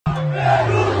I'm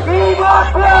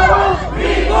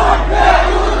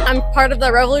part of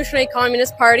the Revolutionary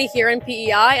Communist Party here in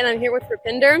PEI, and I'm here with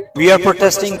Rupinder. We are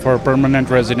protesting for permanent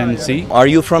residency. Are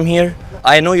you from here?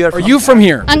 I know you're Are you from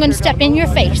here? I'm going to step in your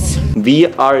face. We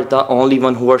are the only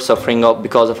one who are suffering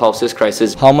because of houses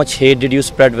crisis. How much hate did you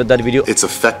spread with that video? It's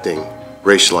affecting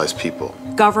racialized people.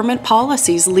 Government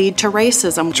policies lead to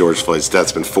racism. George Floyd's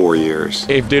death's been 4 years.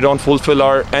 If they don't fulfill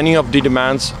any of the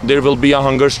demands, there will be a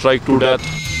hunger strike to death.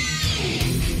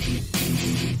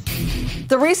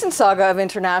 The recent saga of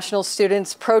international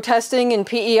students protesting in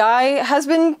PEI has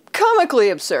been comically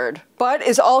absurd, but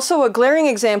is also a glaring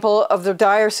example of the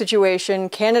dire situation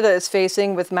Canada is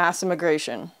facing with mass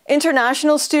immigration.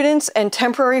 International students and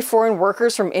temporary foreign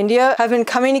workers from India have been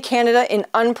coming to Canada in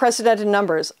unprecedented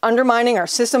numbers, undermining our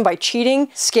system by cheating,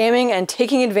 scamming, and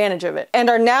taking advantage of it, and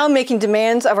are now making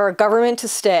demands of our government to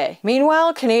stay.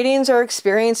 Meanwhile, Canadians are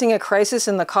experiencing a crisis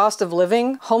in the cost of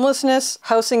living, homelessness,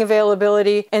 housing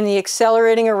availability, and the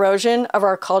accelerating erosion of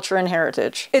our culture and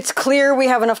heritage. It's clear we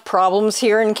have enough problems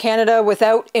here in Canada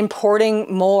without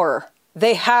importing more.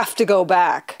 They have to go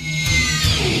back.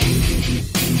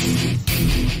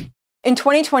 In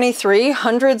 2023,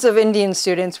 hundreds of Indian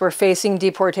students were facing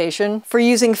deportation for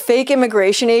using fake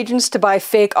immigration agents to buy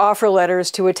fake offer letters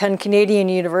to attend Canadian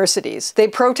universities. They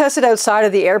protested outside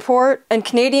of the airport, and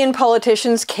Canadian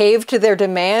politicians caved to their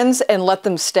demands and let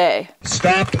them stay.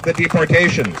 Stop the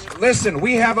deportations. Listen,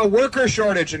 we have a worker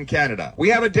shortage in Canada. We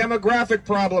have a demographic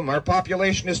problem. Our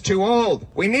population is too old.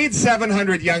 We need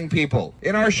 700 young people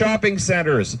in our shopping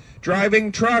centers,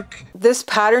 driving truck. This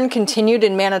pattern continued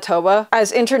in Manitoba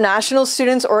as international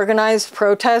students organized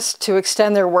protests to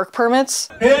extend their work permits.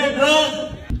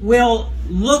 We'll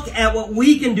look at what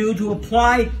we can do to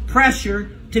apply pressure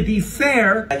to be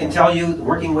fair. I can tell you,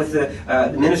 working with the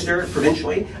minister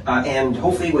provincially and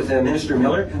hopefully with Minister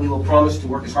Miller, we will promise to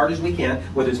work as hard as we can,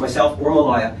 whether it's myself or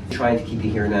Malaya, trying to keep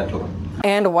you here in Manitoba.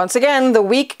 And once again, the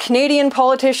weak Canadian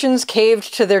politicians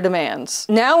caved to their demands.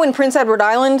 Now in Prince Edward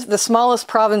Island, the smallest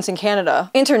province in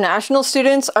Canada, international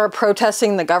students are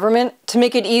protesting the government to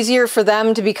make it easier for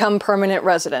them to become permanent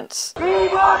residents.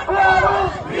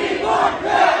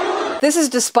 This is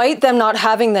despite them not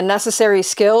having the necessary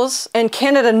skills and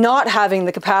Canada not having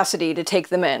the capacity to take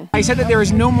them in. I said that there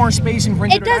is no more space in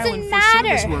Prince Edward Island for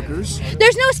service workers. workers.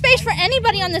 There's no space for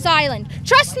anybody on this island.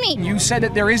 Trust me. You said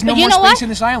that there is no more space in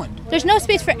this island. There's no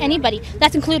space for anybody.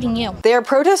 That's including you. They are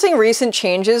protesting recent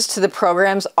changes to the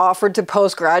programs offered to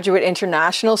postgraduate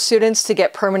international students to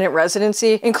get permanent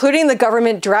residency, including the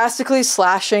government drastically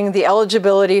slashing the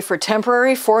eligibility for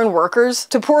temporary foreign workers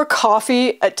to pour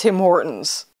coffee at Tim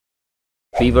Hortons.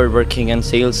 We were working in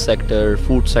sales sector,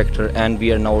 food sector, and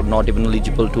we are now not even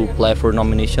eligible to apply for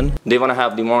nomination. They want to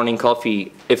have the morning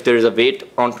coffee. If there is a wait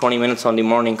on 20 minutes on the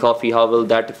morning coffee, how will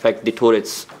that affect the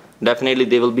tourists? Definitely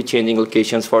they will be changing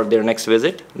locations for their next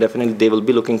visit. Definitely they will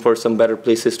be looking for some better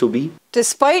places to be.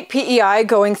 Despite PEI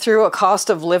going through a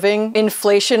cost of living,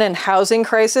 inflation, and housing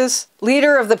crisis,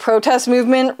 leader of the protest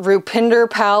movement, Rupinder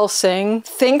Pal Singh,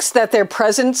 thinks that their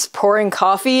presence pouring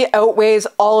coffee outweighs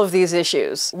all of these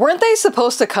issues. Weren't they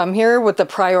supposed to come here with the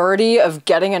priority of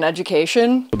getting an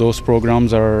education? Those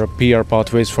programs are PR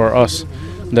pathways for us.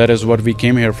 That is what we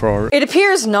came here for. It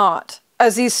appears not,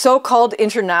 as these so-called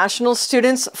international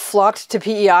students flocked to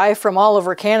PEI from all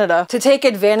over Canada to take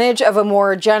advantage of a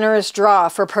more generous draw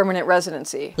for permanent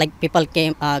residency. Like people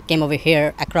came over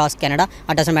here across Canada.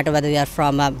 It doesn't matter whether they are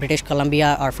from British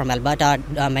Columbia or from Alberta,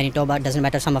 Manitoba. It doesn't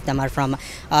matter. Some of them are from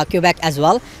Quebec as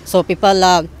well. So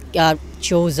people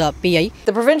chose PEI.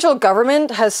 The provincial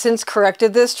government has since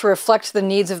corrected this to reflect the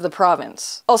needs of the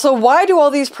province. Also, why do all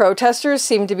these protesters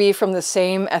seem to be from the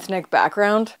same ethnic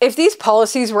background? If these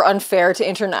policies were unfair to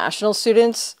international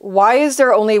students, why is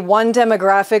there only one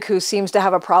demographic who seems to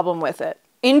have a problem with it?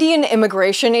 Indian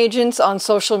immigration agents on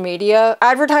social media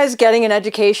advertise getting an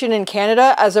education in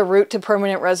Canada as a route to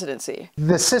permanent residency.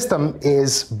 The system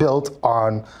is built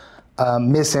on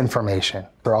misinformation.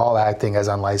 They're all acting as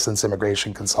unlicensed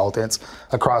immigration consultants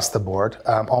across the board,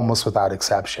 almost without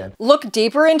exception. Look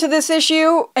deeper into this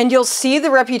issue, and you'll see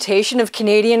the reputation of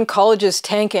Canadian colleges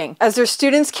tanking, as their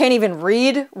students can't even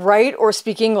read, write, or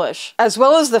speak English, as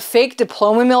well as the fake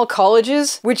diploma mill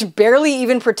colleges, which barely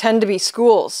even pretend to be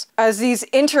schools, as these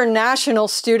international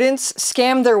students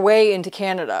scam their way into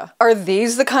Canada. Are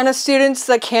these the kind of students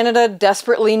that Canada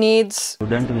desperately needs?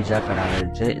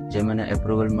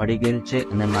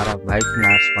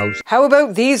 How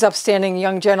about these upstanding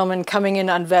young gentlemen coming in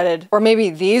unvetted? Or maybe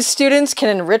these students can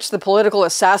enrich the political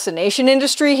assassination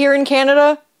industry here in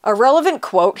Canada? A relevant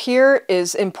quote here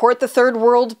is, import the third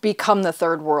world, become the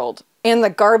third world. And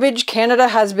the garbage Canada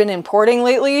has been importing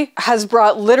lately has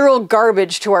brought literal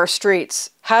garbage to our streets,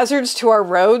 hazards to our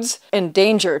roads, and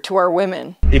danger to our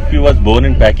women. If you was born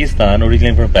in Pakistan,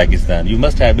 originally from Pakistan, you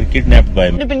must have been kidnapped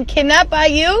by me. Have been kidnapped by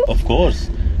you? Of course.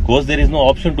 Because there is no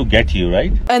option to get you,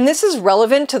 right? And this is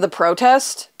relevant to the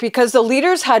protest because the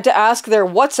leaders had to ask their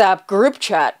WhatsApp group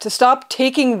chat to stop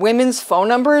taking women's phone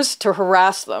numbers to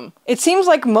harass them. It seems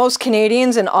like most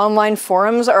Canadians in online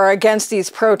forums are against these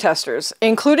protesters,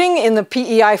 including in the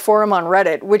PEI forum on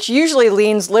Reddit, which usually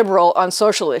leans liberal on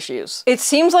social issues. It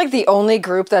seems like the only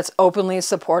group that's openly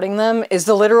supporting them is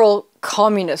the literal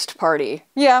Communist Party.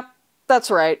 Yeah. That's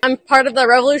right. I'm part of the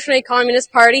Revolutionary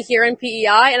Communist Party here in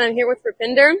PEI, and I'm here with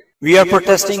Rupinder. We are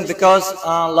protesting because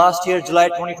last year, July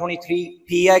 2023,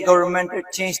 PEI government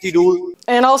changed the rule.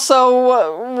 And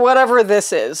also, whatever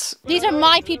this is. These are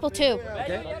my people too.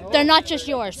 They're not just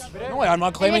yours. No, I'm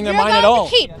not claiming they're mine at all.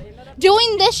 Keep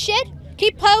doing this shit,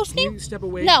 keep posting.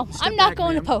 No, I'm not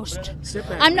going to post.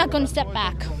 I'm not going to step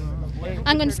back.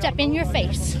 I'm going to step in your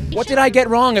face. What did I get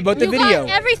wrong about the video? You got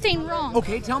everything wrong.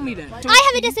 Okay, tell me then.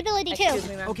 I have a disability too.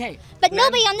 Okay. But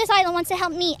nobody on this island wants to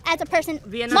help me as a person,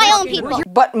 my own people.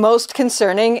 But most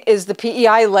concerning is the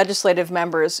PEI legislative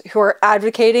members who are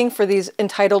advocating for these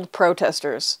entitled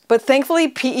protesters. But thankfully,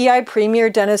 PEI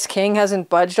Premier Dennis King hasn't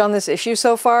budged on this issue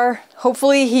so far.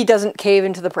 Hopefully he doesn't cave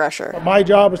into the pressure. My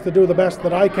job is to do the best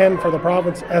that I can for the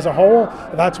province as a whole.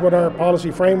 That's what our policy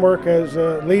framework is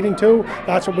leading to.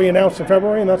 That's what we announced in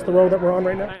February, and that's the road that we're on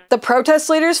right now. The protest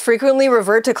leaders frequently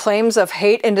revert to claims of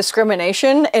hate and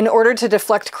discrimination in order to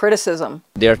deflect criticism.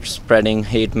 They're spreading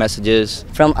hate messages.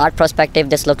 From our perspective,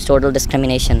 this looks total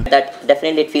discrimination. That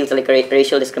definitely feels like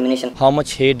racial discrimination. How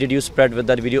much hate did you spread with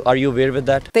that video? Are you aware with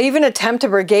that? They even attempt to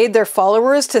brigade their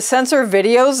followers to censor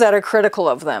videos that are critical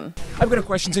of them. I've got a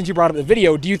question since you brought up the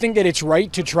video. Do you think that it's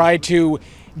right to try to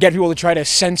get people to try to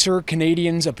censor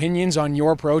Canadians' opinions on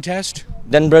your protest?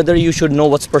 Then brother, you should know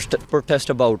what's protest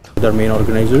about. The main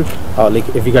organizer, like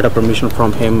if you get a permission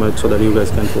from him so that you guys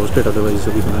can post it, otherwise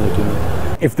we can let you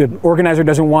know. If the organizer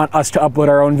doesn't want us to upload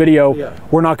our own video,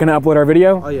 we're not going to upload our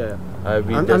video? Oh yeah.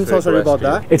 I'm so sorry about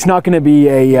that. It's not going to be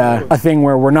a thing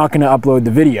where we're not going to upload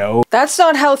the video. That's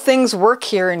not how things work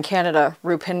here in Canada,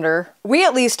 Rupinder. We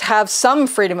at least have some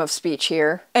freedom of speech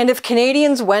here. And if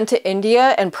Canadians went to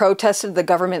India and protested the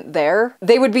government there,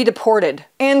 they would be deported.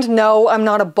 And no, I'm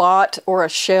not a bot or a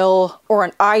shill or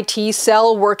an IT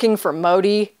cell working for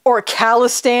Modi or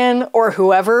Khalistan or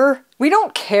whoever. We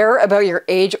don't care about your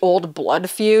age-old blood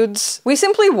feuds. We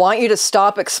simply want you to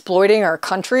stop exploiting our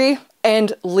country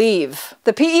and leave.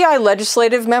 The PEI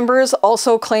legislative members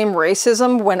also claim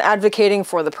racism when advocating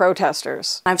for the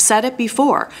protesters. I've said it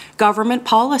before, government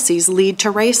policies lead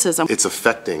to racism. It's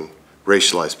affecting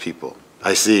racialized people.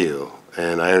 I see you,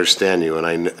 and I understand you, and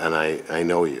I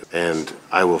know you. And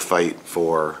I will fight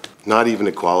for not even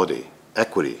equality,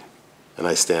 equity, and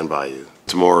I stand by you.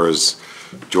 Tomorrow is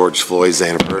George Floyd's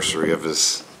anniversary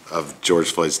of George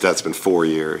Floyd's death. It's been 4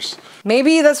 years.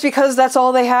 Maybe that's because that's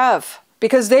all they have.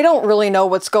 Because they don't really know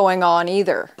what's going on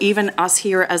either. Even us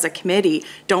here as a committee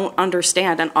don't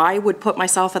understand, and I would put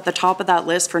myself at the top of that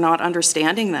list for not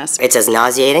understanding this. It's as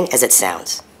nauseating as it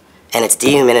sounds. And it's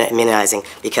dehumanizing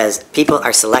because people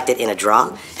are selected in a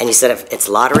draw, and you said if it's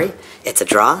lottery, it's a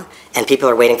draw, and people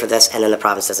are waiting for this, and then the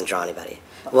province doesn't draw anybody.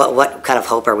 What kind of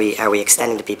hope are we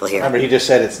extending to people here? Remember, he just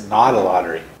said it's not a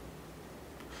lottery.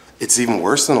 It's even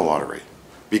worse than a lottery,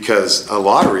 because a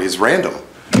lottery is random.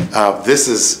 This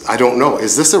is, I don't know,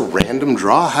 is this a random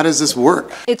draw? How does this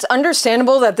work? It's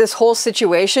understandable that this whole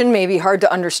situation may be hard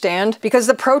to understand because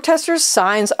the protesters'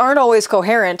 signs aren't always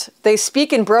coherent. They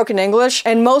speak in broken English,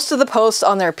 and most of the posts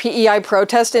on their PEI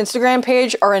protest Instagram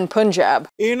page are in Punjab.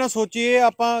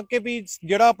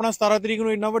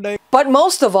 But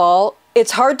most of all,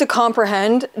 it's hard to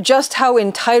comprehend just how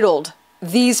entitled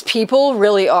these people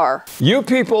really are. You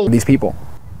people. These people.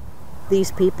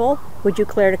 These people? Would you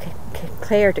care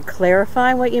to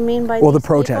clarify what you mean by these Well, the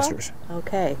protesters. People?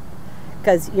 Okay.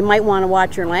 Because you might want to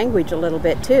watch your language a little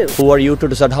bit too. Who are you to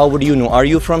decide? How would you know? Are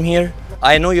you from here?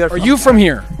 I know you're from Are you from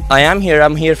here? I am here.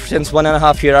 I'm here since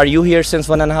 1.5 years. Are you here since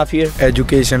 1.5 years?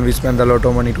 Education, we spend a lot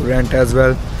of money to rent as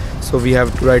well. So we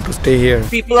have to right to stay here.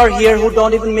 People are here who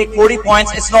don't even make 40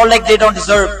 points. It's not like they don't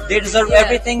deserve. They deserve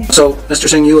everything. So, Mr.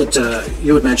 Singh, you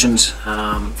had mentioned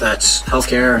that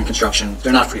healthcare and construction,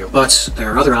 they're not for you. But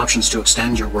there are other options to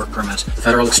extend your work permit. The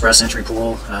Federal Express Entry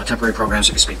Pool, temporary programs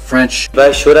if you speak French.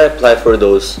 Why should I apply for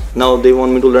those? Now they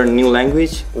want me to learn new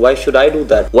language. Why should I do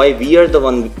that? Why we are the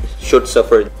one should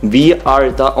suffer? We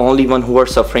are the only one who are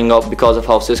suffering because of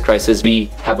houses crisis. We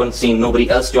haven't seen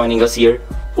nobody else joining us here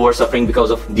who are suffering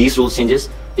because of these rule changes.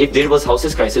 If there was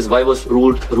houses crisis, why was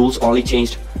rules only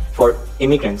changed for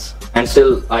immigrants? And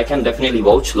still, I can definitely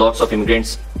vouch, lots of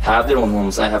immigrants have their own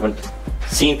homes. I haven't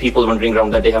seen people wandering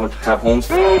around that they haven't have homes.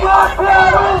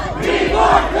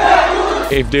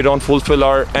 If they don't fulfill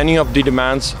any of the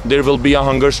demands, there will be a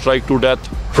hunger strike to death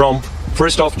from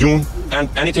 1st of June. And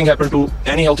anything happen to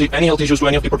any health issues to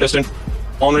any of the Protestant,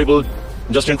 Honorable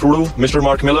Justin Trudeau, Mr.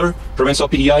 Mark Miller, Province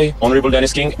of PEI, Honorable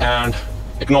Dennis King, and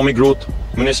Economic Growth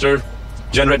Minister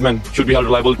Jen Redmond should be held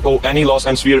liable for any loss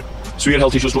and severe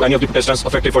health issues to any of the Protestants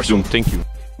effective 1st June. Thank you.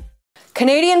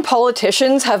 Canadian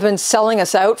politicians have been selling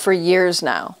us out for years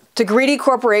now, to greedy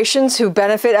corporations who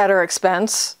benefit at our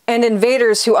expense, and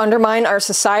invaders who undermine our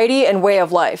society and way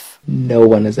of life. No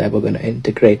one is ever going to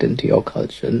integrate into your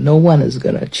culture. No one is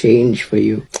going to change for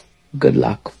you. Good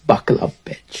luck. Buckle up,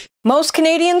 bitch. Most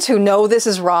Canadians who know this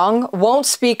is wrong won't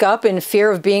speak up in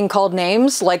fear of being called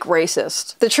names like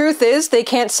racist. The truth is, they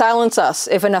can't silence us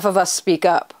if enough of us speak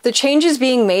up. The changes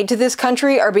being made to this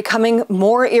country are becoming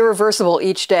more irreversible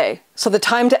each day. So the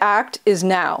time to act is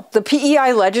now. The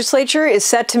PEI legislature is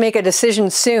set to make a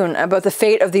decision soon about the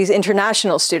fate of these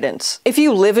international students. If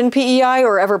you live in PEI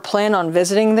or ever plan on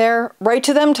visiting there, write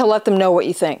to them to let them know what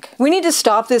you think. We need to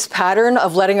stop this pattern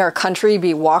of letting our country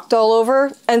be walked all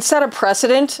over and set a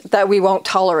precedent that we won't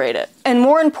tolerate it. And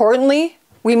more importantly,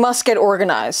 we must get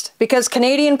organized, because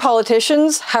Canadian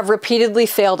politicians have repeatedly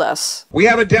failed us. We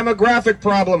have a demographic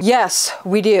problem. Yes,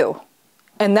 we do.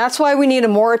 And that's why we need a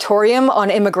moratorium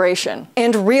on immigration.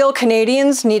 And real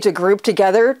Canadians need to group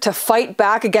together to fight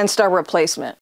back against our replacement.